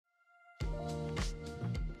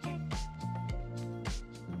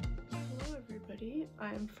everybody.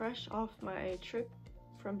 I'm fresh off my trip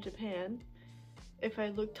from Japan. If I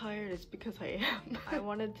look tired, it's because I am. I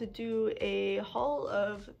wanted to do a haul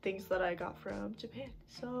of things that I got from Japan.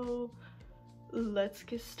 So let's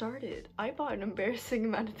get started. I bought an embarrassing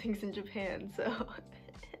amount of things in Japan, so...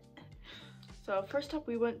 So first up,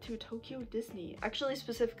 we went to Tokyo Disney. Actually,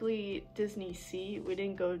 specifically Disney Sea. We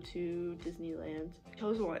didn't go to Disneyland. I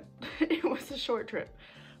chose one. It was a short trip,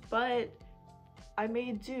 but I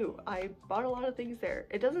made do. I bought a lot of things there.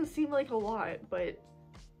 It doesn't seem like a lot, but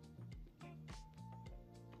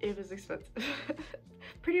it was expensive.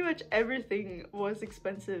 Pretty much everything was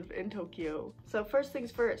expensive in Tokyo. So first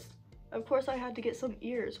things first, of course I had to get some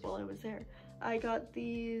ears while I was there. I got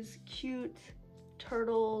these cute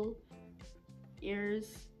turtle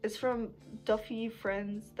ears. It's from Duffy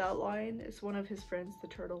Friends, that line. It's one of his friends, the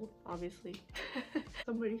turtle, obviously.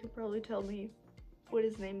 Somebody could probably tell me what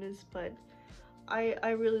his name is, but I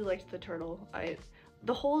really liked the turtle.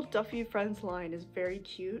 The whole Duffy Friends line is very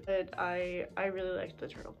cute, but I really liked the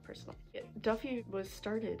turtle personally. Duffy was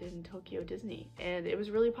started in Tokyo Disney and it was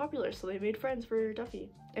really popular, so they made friends for Duffy.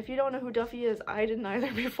 If you don't know who Duffy is, I didn't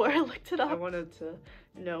either before I looked it up. I wanted to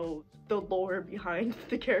know the lore behind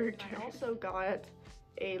the character. I also got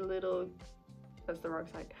a little, that's the wrong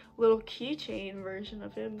side, little keychain version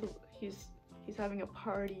of him. He's having a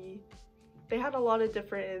party. They had a lot of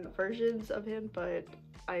different versions of him, but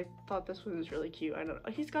I thought this one was really cute. I don't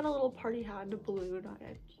know. He's got a little party hat and a balloon.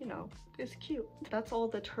 You know, it's cute. That's all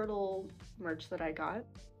the turtle merch that I got.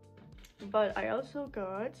 But I also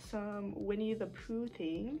got some Winnie the Pooh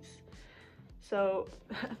things. So,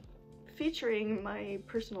 featuring my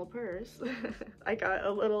personal purse, I got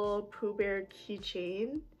a little Pooh Bear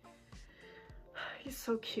keychain. He's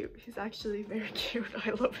so cute. He's actually very cute.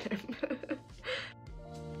 I love him.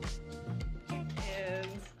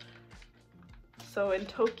 So in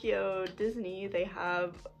Tokyo Disney, they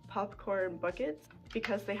have popcorn buckets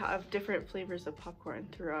because they have different flavors of popcorn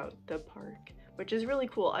throughout the park, which is really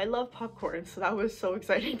cool. I love popcorn, so that was so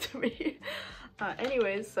exciting to me.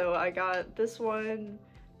 Anyways, so I got this one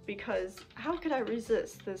because how could I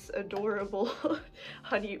resist this adorable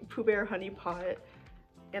Pooh Bear honey pot?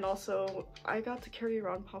 And also, I got to carry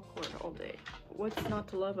around popcorn all day. What's not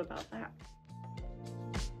to love about that?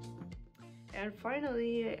 And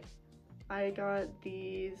finally, I got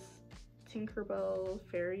these Tinkerbell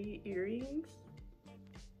fairy earrings.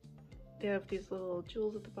 They have these little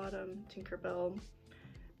jewels at the bottom, Tinkerbell.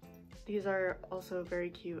 These are also very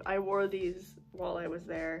cute. I wore these while I was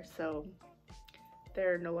there, so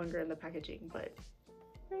they're no longer in the packaging, but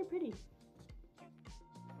very pretty.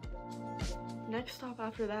 Next stop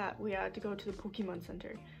after that, we had to go to the Pokémon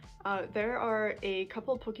Center. There are a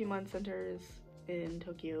couple Pokémon centers in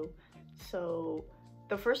Tokyo, so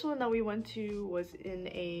the first one that we went to was in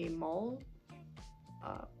a mall.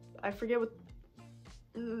 I forget what...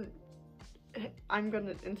 I'm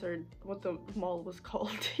gonna insert what the mall was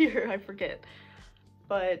called here, I forget.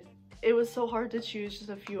 But it was so hard to choose just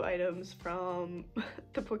a few items from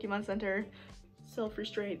the Pokemon Center.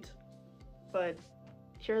 Self-restraint. But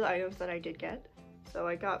here are the items that I did get. So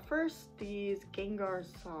I got first these Gengar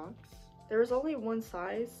socks. There was only one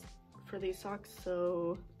size for these socks,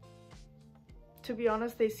 so to be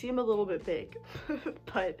honest, they seem a little bit big,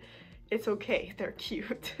 but it's okay, they're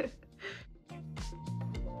cute.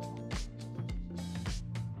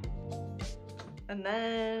 And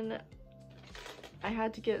then I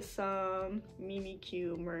had to get some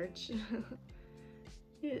Mimikyu merch.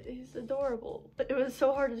 He's adorable. It was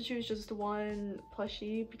so hard to choose just one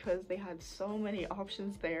plushie because they had so many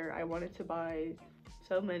options there. I wanted to buy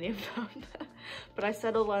so many of them. But I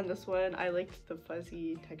settled on this one. I liked the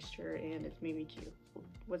fuzzy texture and it's Mimikyu.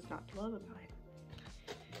 What's not to love about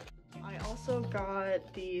it? I also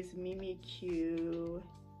got these Mimikyu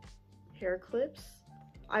hair clips.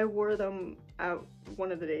 I wore them out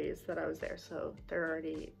one of the days that I was there, so they're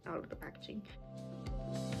already out of the packaging.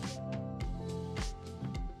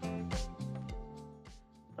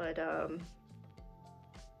 But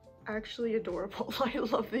actually adorable. I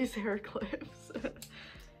love these hair clips.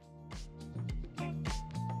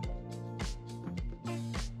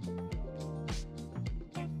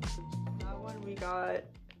 We got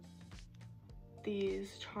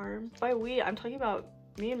these charms. By we, I'm talking about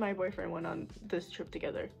me and my boyfriend went on this trip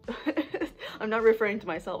together. I'm not referring to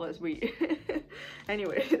myself as we.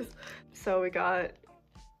 Anyways, so we got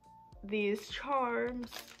these charms.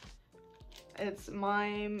 It's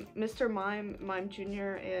Mime, Mr. Mime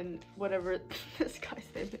Jr., and whatever this guy's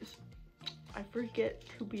name is. I forget,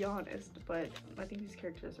 to be honest, but I think these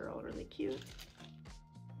characters are all really cute.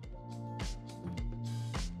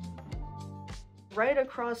 Right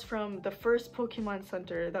across from the first Pokemon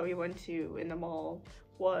Center that we went to in the mall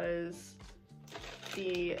was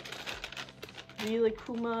the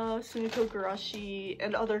rilakkuma, Sunito Garashi,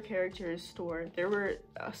 and other characters store. There were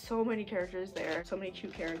so many characters there, so many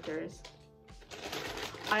cute characters.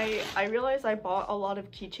 I realized I bought a lot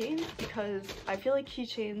of keychains because I feel like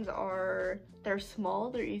keychains they're small,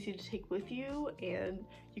 they're easy to take with you, and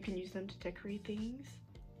you can use them to decorate things.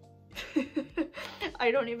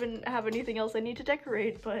 I don't even have anything else I need to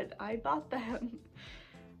decorate, but I bought them.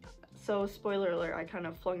 So spoiler alert, I kind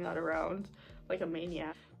of flung that around like a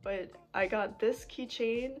maniac. But I got this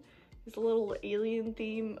keychain, this little alien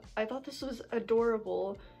theme. I thought this was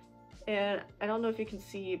adorable. And I don't know if you can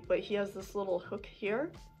see, but he has this little hook here.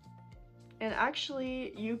 And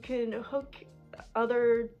actually you can hook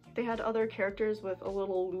they had other characters with a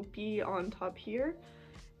little loopy on top here.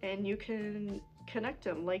 And you can connect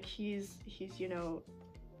him like he's you know,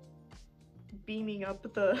 beaming up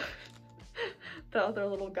the the other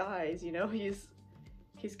little guys, you know, he's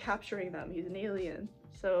capturing them, he's an alien.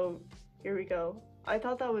 So here we go. I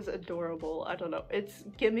thought that was adorable. I don't know, it's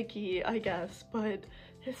gimmicky I guess, but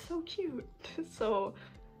it's so cute. So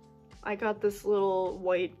I got this little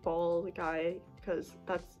white ball guy because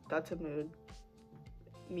that's a mood.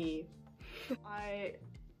 Me.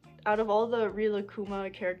 Out of all the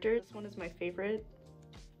rilakkuma characters, this one is my favorite.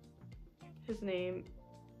 His name,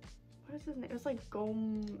 what is his name? It's like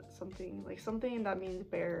Gom something, like something that means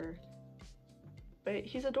bear. But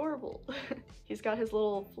he's adorable. He's got his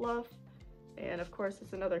little fluff, and of course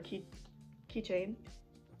it's another keychain.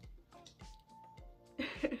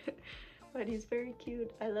 But he's very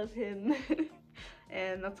cute. I love him.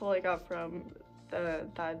 And that's all I got from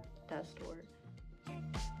that store.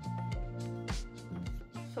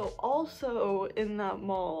 So also in that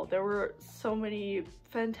mall, there were so many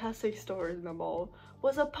fantastic stores in the mall,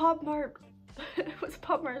 was a PopMart. It was a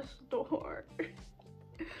PopMart store.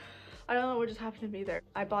 I don't know what just happened to me there.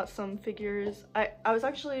 I bought some figures. I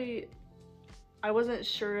wasn't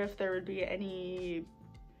sure if there would be any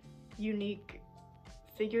unique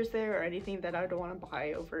figures there or anything that I would want to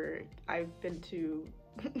buy over. I've been to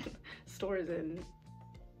stores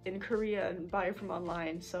in Korea and buy from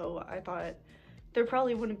online, so I thought there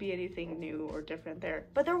probably wouldn't be anything new or different there,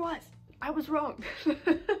 but there was. I was wrong.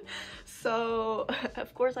 So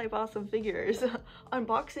of course I bought some figures.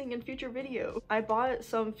 Unboxing in future video. I bought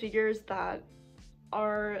some figures that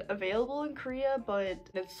are available in Korea, but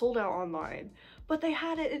it's sold out online. But they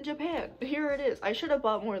had it in Japan. Here it is. I should have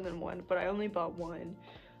bought more than one, but I only bought one.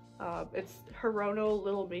 It's Hirono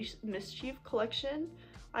Little Mischief collection.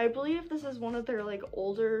 I believe this is one of their like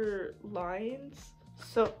older lines.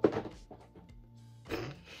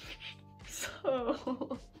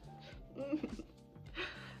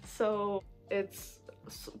 So it's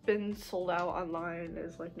been sold out online,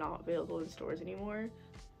 is like not available in stores anymore,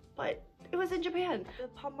 but it was in Japan. The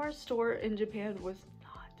PopMart store in Japan was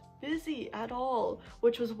not busy at all,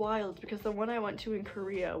 which was wild because the one I went to in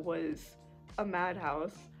Korea was a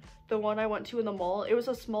madhouse. The one I went to in the mall, it was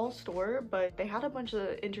a small store, but they had a bunch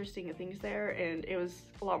of interesting things there and it was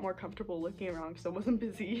a lot more comfortable looking around because it wasn't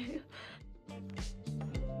busy.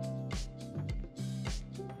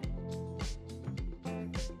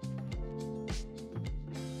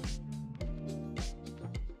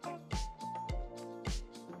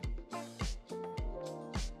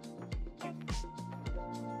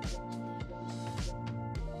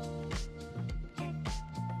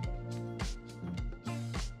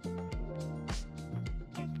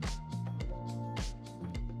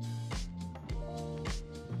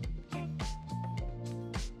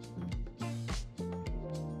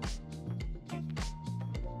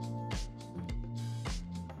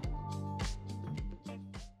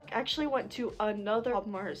 Actually went to another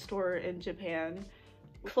PopMart store in Japan,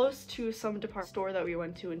 close to some department store that we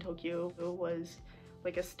went to in Tokyo. It was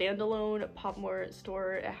like a standalone PopMart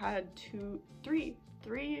store. It had three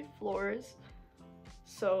floors,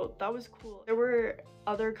 so that was cool. There were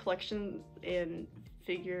other collections in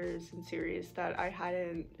figures and series that I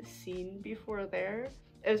hadn't seen before there.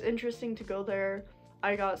 It was interesting to go there.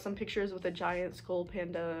 I got some pictures with a giant skull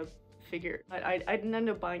panda figure. I didn't end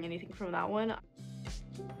up buying anything from that one.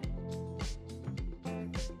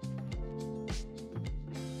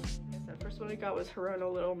 The first one I got was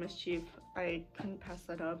Hirono Little Mischief. I couldn't pass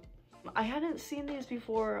that up. I hadn't seen these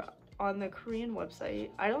before on the Korean website.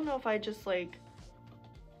 I don't know if I just like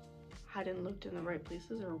hadn't looked in the right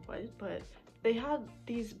places or what, but they had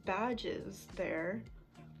these badges there,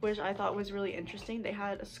 which I thought was really interesting. They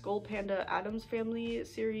had a Skull Panda Addams Family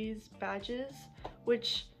series badges,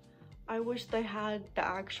 which I wish they had the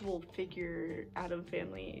actual figure Addams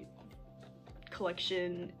Family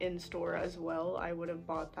collection in store as well, I would have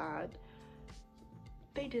bought that.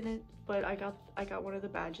 They didn't, but I got one of the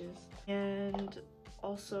badges. And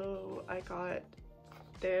also I got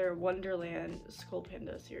their Wonderland Skull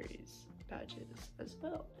Panda series badges as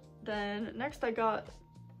well. Then next I got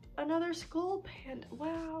another Skull Panda.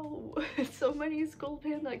 Wow, so many Skull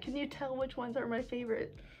Panda. Can you tell which ones are my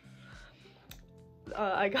favorite?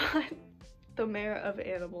 I got the Mare of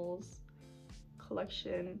Animals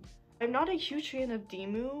collection. I'm not a huge fan of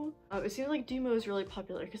Demu. It seems like Demu is really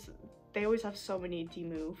popular because they always have so many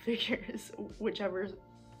Demu figures, whichever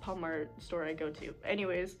PopMart store I go to.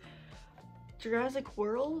 Anyways, Jurassic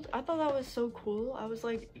World, I thought that was so cool. I was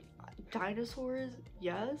like, dinosaurs,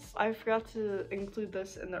 yes. I forgot to include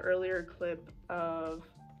this in the earlier clip of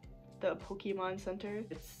the Pokemon Center.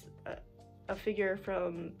 It's a figure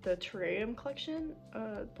from the Terrarium collection,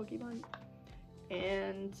 Pokemon.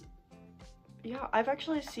 And yeah, I've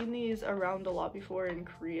actually seen these around a lot before in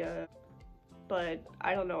Korea, but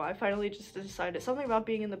I don't know, I finally just decided something about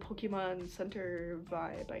being in the Pokemon Center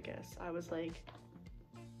vibe, I guess. I was like,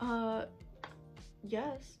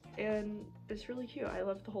 yes, and it's really cute. I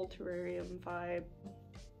love the whole terrarium vibe.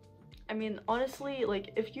 I mean, honestly,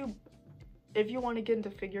 like, if you want to get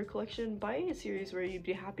into figure collection, buy a series where you'd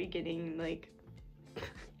be happy getting like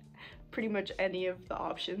pretty much any of the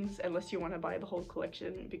options, unless you want to buy the whole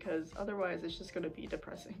collection, because otherwise it's just gonna be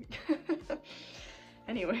depressing.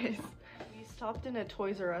 Anyways, we stopped in a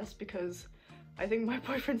Toys R Us because I think my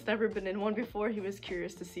boyfriend's never been in one before. He was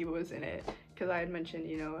curious to see what was in it, because I had mentioned,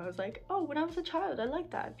 you know, I was like, oh, when I was a child I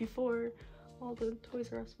liked that, before all the Toys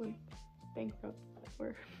R Us went bankrupt.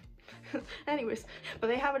 Or anyways, but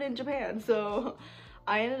they have it in Japan, so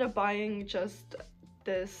I ended up buying just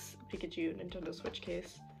this Pikachu Nintendo Switch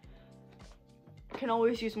case. I can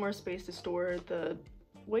always use more space to store the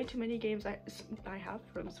way too many games I have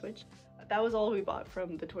from Switch. That was all we bought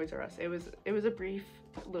from the Toys R Us. It was a brief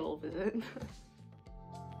little visit.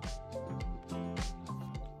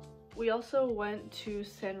 We also went to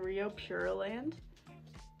Sanrio Pure Land.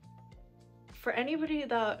 For anybody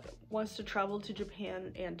that wants to travel to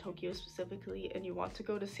Japan and Tokyo specifically, and you want to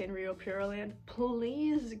go to Sanrio Pure Land,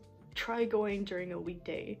 please try going during a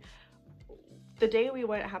weekday. The day we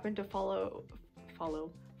went happened to fall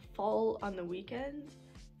on the weekend,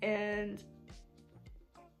 and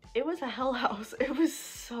it was a hell house. It was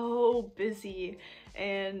so busy,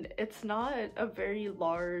 and it's not a very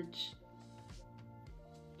large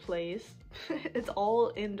place. It's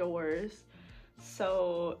all indoors,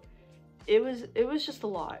 so it was just a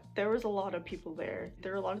lot. There was a lot of people there.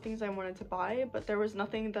 There were a lot of things I wanted to buy, but there was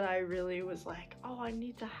nothing that I really was like, oh, I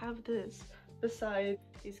need to have this, besides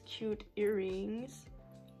these cute earrings.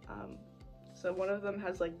 So one of them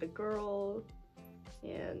has like the girl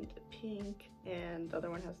and pink, and the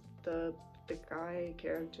other one has the guy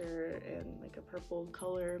character and like a purple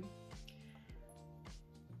color.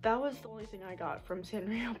 That was the only thing I got from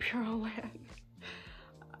Sanrio Pure Land.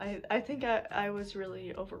 I think I was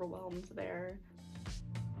really overwhelmed there.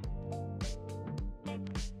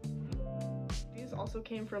 These also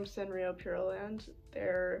came from Sanrio Pure Land.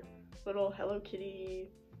 They're little Hello Kitty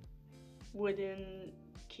wooden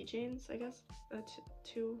keychains, I guess.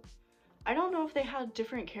 Two. I don't know if they had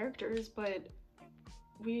different characters, but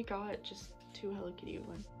we got just two Hello Kitty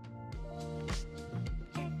ones.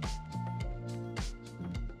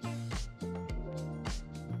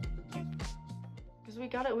 Because we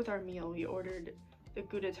got it with our meal. We ordered the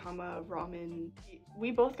Gudetama ramen.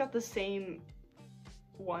 We both got the same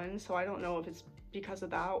one, so I don't know if it's because of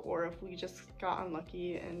that or if we just got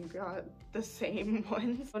unlucky and got the same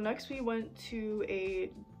ones. So next we went to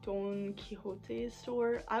a Don Quixote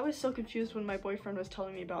store. I was so confused when my boyfriend was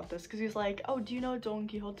telling me about this, because he's like, oh, do you know Don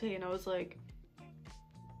Quixote? And I was like,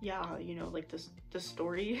 yeah, you know, like the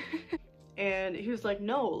story. And he was like,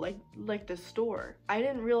 no, like the store. I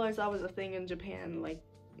didn't realize that was a thing in Japan. Like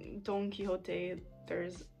Don Quixote,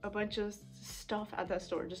 there's a bunch of stuff at that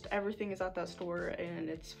store. Just everything is at that store, and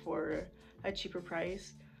it's for a cheaper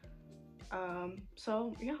price.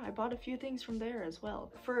 So yeah, I bought a few things from there as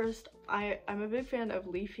well. First, I'm a big fan of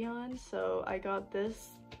Leafeon, so I got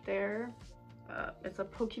this there. It's a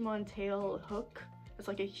Pokemon tail hook. It's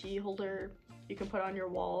like a key holder you can put on your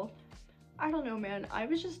wall. I don't know, man. I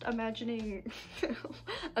was just imagining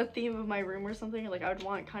a theme of my room or something. Like, I would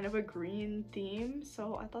want kind of a green theme,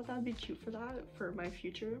 so I thought that'd be cute for that, for my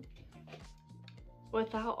future. With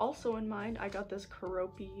that also in mind, I got this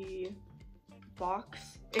Keroppi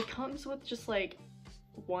box. It comes with just like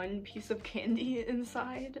one piece of candy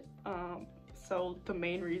inside. So the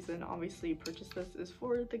main reason obviously you purchase this is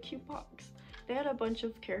for the cute box. They had a bunch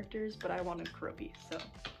of characters, but I wanted Keroppi, so.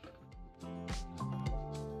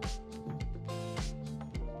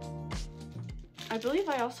 I believe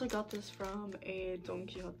I also got this from a Don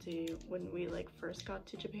Quixote when we like first got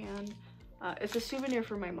to Japan. It's a souvenir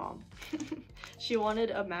for my mom. She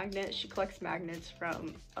wanted a magnet. She collects magnets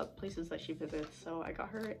from places that she visits, so I got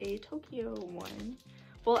her a Tokyo one.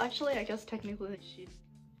 Well, actually, I guess technically she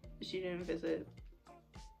didn't visit,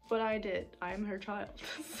 but I did. I'm her child,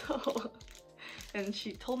 so, and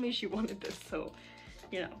she told me she wanted this, so,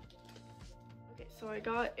 you know. Okay, so I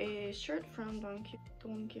got a shirt from Don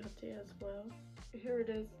Quixote as well. Here it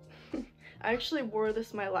is. I actually wore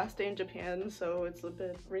this my last day in Japan, so it's a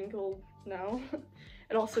bit wrinkled now.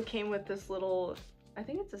 It also came with this little, I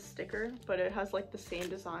think it's a sticker, but it has like the same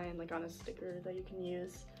design like on a sticker that you can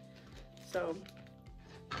use. So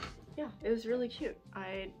yeah, it was really cute.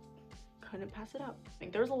 I couldn't pass it up.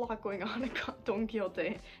 Like, there's a lot going on at Don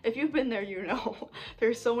Quixote. If you've been there, you know.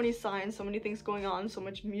 There's so many signs, so many things going on, so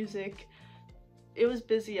much music. It was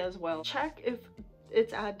busy as well. Check if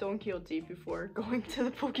it's at Don Quixote before going to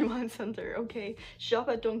the Pokemon Center, okay? Shop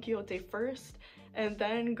at Don Quixote first, and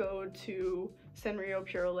then go to Sanrio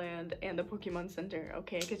Pure Land and the Pokemon Center,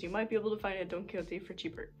 okay? Because you might be able to find a Don Quixote for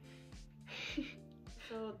cheaper.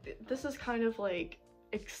 So this is kind of like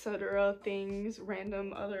etc. things,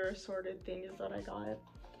 random other assorted things that I got.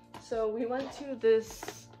 So we went to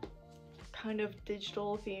this kind of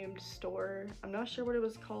digital themed store. I'm not sure what it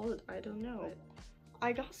was called, I don't know.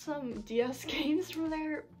 I got some DS games from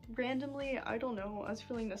there randomly. I don't know, I was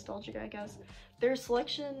feeling nostalgic, I guess. Their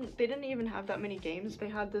selection, they didn't even have that many games. They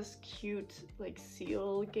had this cute like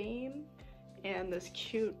seal game and this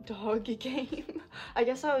cute dog game. I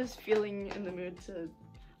guess I was feeling in the mood to,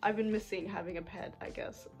 I've been missing having a pet, I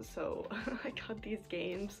guess, so I got these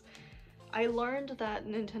games. I learned that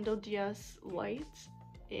Nintendo DS Lite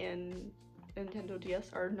and Nintendo DS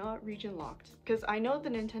are not region locked, because I know the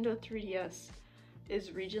Nintendo 3DS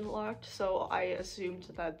is region locked, so I assumed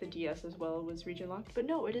that the DS as well was region locked, but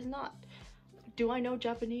no, it is not. Do I know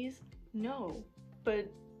Japanese? No. But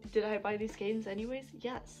did I buy these games anyways?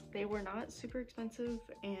 Yes. They were not super expensive,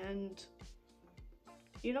 and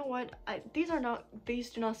you know what? These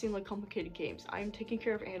do not seem like complicated games. I'm taking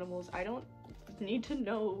care of animals. I don't need to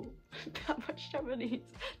know that much Japanese.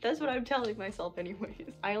 That's what I'm telling myself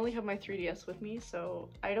anyways. I only have my 3DS with me, so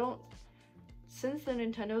I don't, since the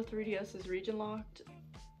Nintendo 3DS is region locked,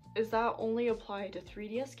 is that only apply to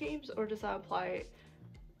 3DS games, or does that apply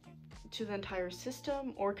to the entire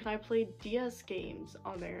system, or can I play DS games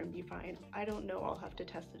on there and be fine? I don't know, I'll have to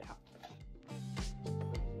test it out.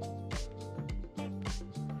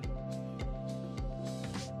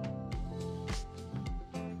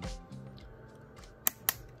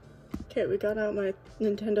 Okay, we got out my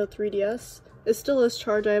Nintendo 3DS. It still has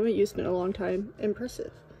charge, I haven't used it in a long time.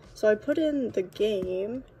 Impressive. So I put in the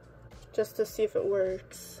game just to see if it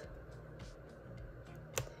works.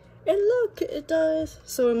 And look, it does!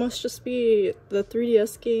 So it must just be the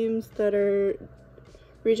 3DS games that are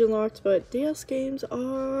region locked, but DS games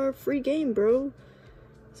are free game, bro.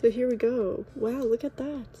 So here we go. Wow, look at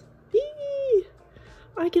that. Yee!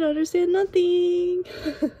 I can understand nothing!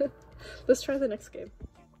 Let's try the next game.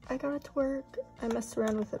 I got it to work. I messed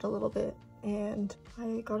around with it a little bit and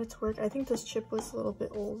I got it to work. I think this chip was a little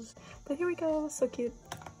bit old, but here we go. So cute.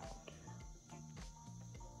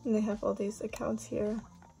 And they have all these accounts here.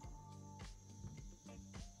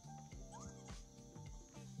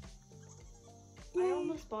 Yay. I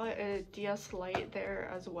almost bought a DS Lite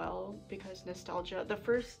there as well because nostalgia. The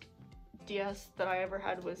first DS that I ever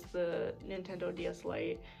had was the Nintendo DS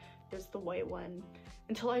Lite. It was the white one.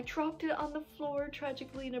 Until I dropped it on the floor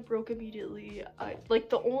tragically and it broke immediately. Like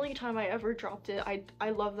the only time I ever dropped it, I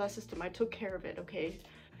love that system. I took care of it, okay?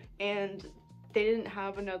 And they didn't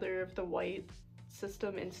have another of the white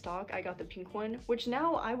system in stock. I got the pink one, which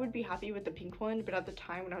now I would be happy with the pink one, but at the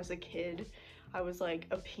time when I was a kid, I was like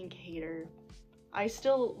a pink hater. I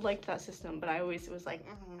still liked that system, but I always was like,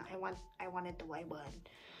 I wanted the white one.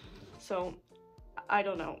 So, I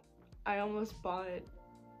don't know. I almost bought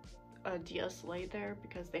a DS Lite there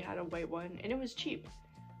because they had a white one and it was cheap.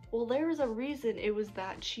 Well, there was a reason it was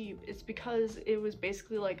that cheap. It's because it was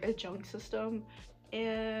basically like a junk system,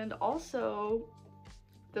 and also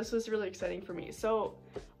this was really exciting for me. So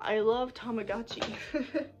I love Tamagotchi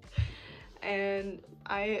and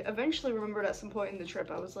I eventually remembered at some point in the trip,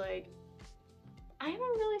 I was like, I haven't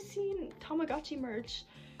really seen Tamagotchi merch.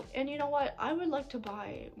 And you know what? I would like to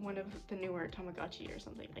buy one of the newer Tamagotchi or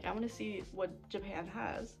something. Like, I want to see what Japan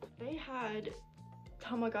has. They had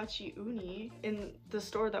Tamagotchi Uni in the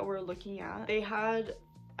store that we're looking at. They had,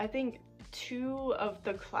 I think, 2 of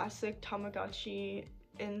the classic Tamagotchi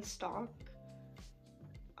in stock.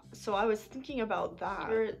 So I was thinking about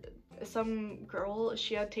that. Some girl,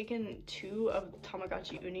 she had taken 2 of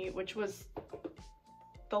Tamagotchi Uni, which was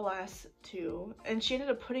the last 2, and she ended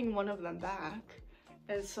up putting one of them back.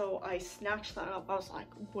 And so I snatched that up. I was like,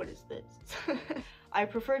 what is this? I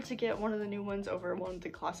preferred to get one of the new ones over one of the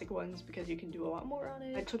classic ones because you can do a lot more on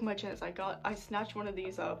it. I took my chance. I snatched one of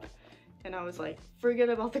these up and I was like, forget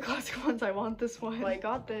about the classic ones, I want this one. So I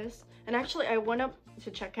got this, and actually I went up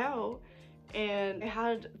to check out and it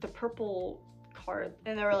had the purple card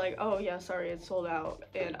and they were like, oh yeah, sorry, it's sold out.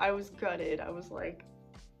 And I was gutted. I was like,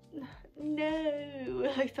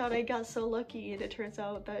 no, I thought I got so lucky, and it turns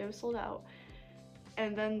out that it was sold out.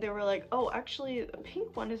 And then they were like, oh, actually the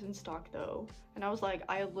pink one is in stock though. And I was like,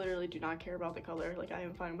 I literally do not care about the color, like I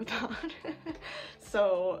am fine with that.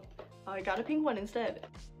 So I got a pink one instead.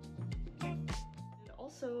 And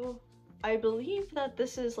also, I believe that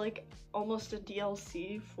this is like almost a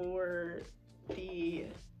DLC for the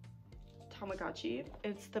Tamagotchi.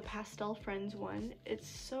 It's the Pastel Friends one. It's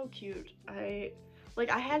so cute. I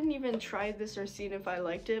hadn't even tried this or seen if I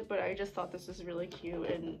liked it, but I just thought this was really cute,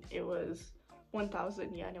 and it was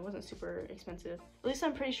 1,000 yen. It wasn't super expensive. At least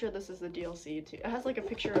I'm pretty sure this is the DLC too. It has like a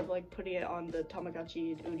picture of like putting it on the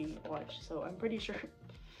Tamagotchi Uni watch, so I'm pretty sure.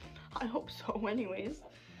 I hope so anyways.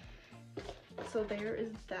 So there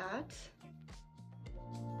is that.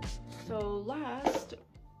 So last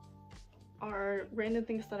are random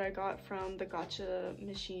things that I got from the gacha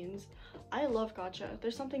machines. I love gacha.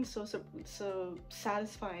 There's something so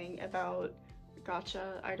satisfying about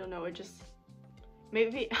gacha. I don't know, it just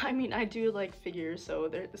maybe, I mean, I do like figures, so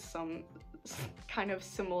there's some kind of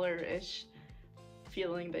similar-ish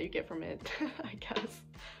feeling that you get from it, I guess.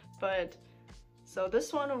 But so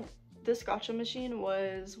this gacha machine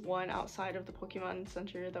was one outside of the Pokemon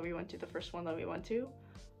Center that we went to, the first one that we went to.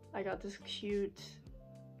 I got this cute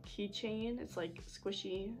keychain. It's like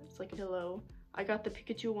squishy, it's like a pillow. I got the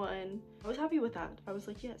Pikachu one. I was happy with that. I was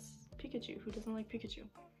like, yes, Pikachu. Who doesn't like Pikachu?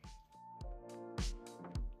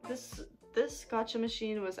 This gacha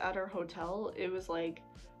machine was at our hotel. It was like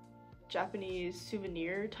Japanese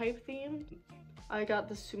souvenir type theme. I got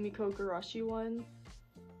the Sumiko Garashi one.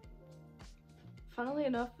 Funnily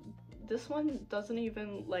enough, this one doesn't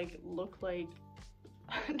even like look like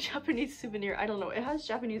Japanese souvenir. I don't know, it has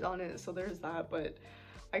Japanese on it, so there's that, but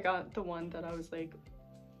I got the one that I was like,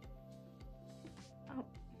 oh,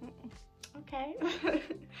 okay.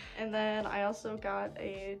 And then I also got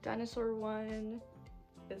a dinosaur one.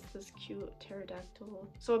 It's this cute pterodactyl.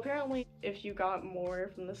 So apparently if you got more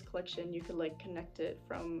from this collection, you could like connect it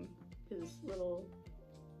from his little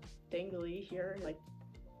dangly here, like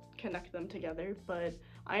connect them together, but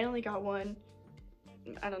I only got one.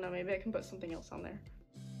 I don't know, maybe I can put something else on there.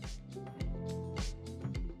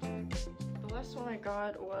 The last one I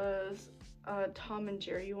got was a Tom and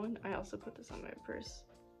Jerry one. I also put this on my purse.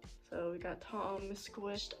 So we got Tom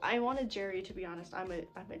squished. I wanted Jerry, to be honest. I'm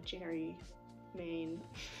a Jerry main.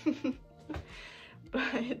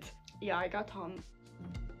 But yeah, I got Tom.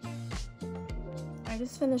 I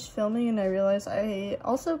just finished filming and I realized I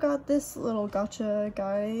also got this little gacha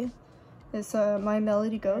guy. It's My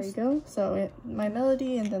Melody Ghost. There you go. So My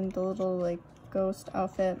Melody and then the little like ghost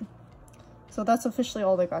outfit. So that's officially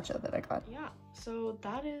all the gacha that I got. Yeah, so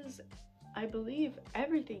that is, I believe,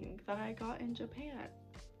 everything that I got in Japan.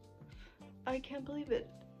 I can't believe it.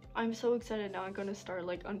 I'm so excited now. I'm gonna start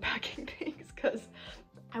like unpacking things because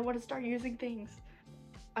I want to start using things.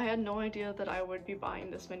 I had no idea that I would be buying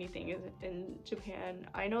this many things in Japan.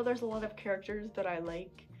 I know there's a lot of characters that I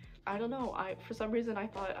like. I don't know, for some reason I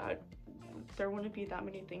thought there wouldn't be that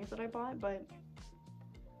many things that I bought, but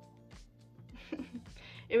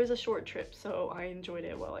it was a short trip, so I enjoyed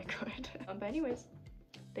it while I could. But anyways,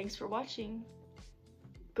 thanks for watching.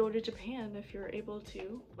 Go to Japan if you're able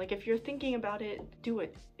to. Like, if you're thinking about it, do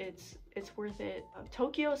it. It's worth it.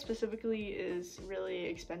 Tokyo specifically is really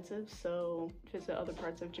expensive, so visit other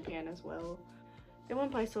parts of Japan as well. It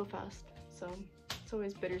went by so fast, so it's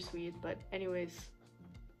always bittersweet. But anyways,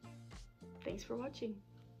 thanks for watching.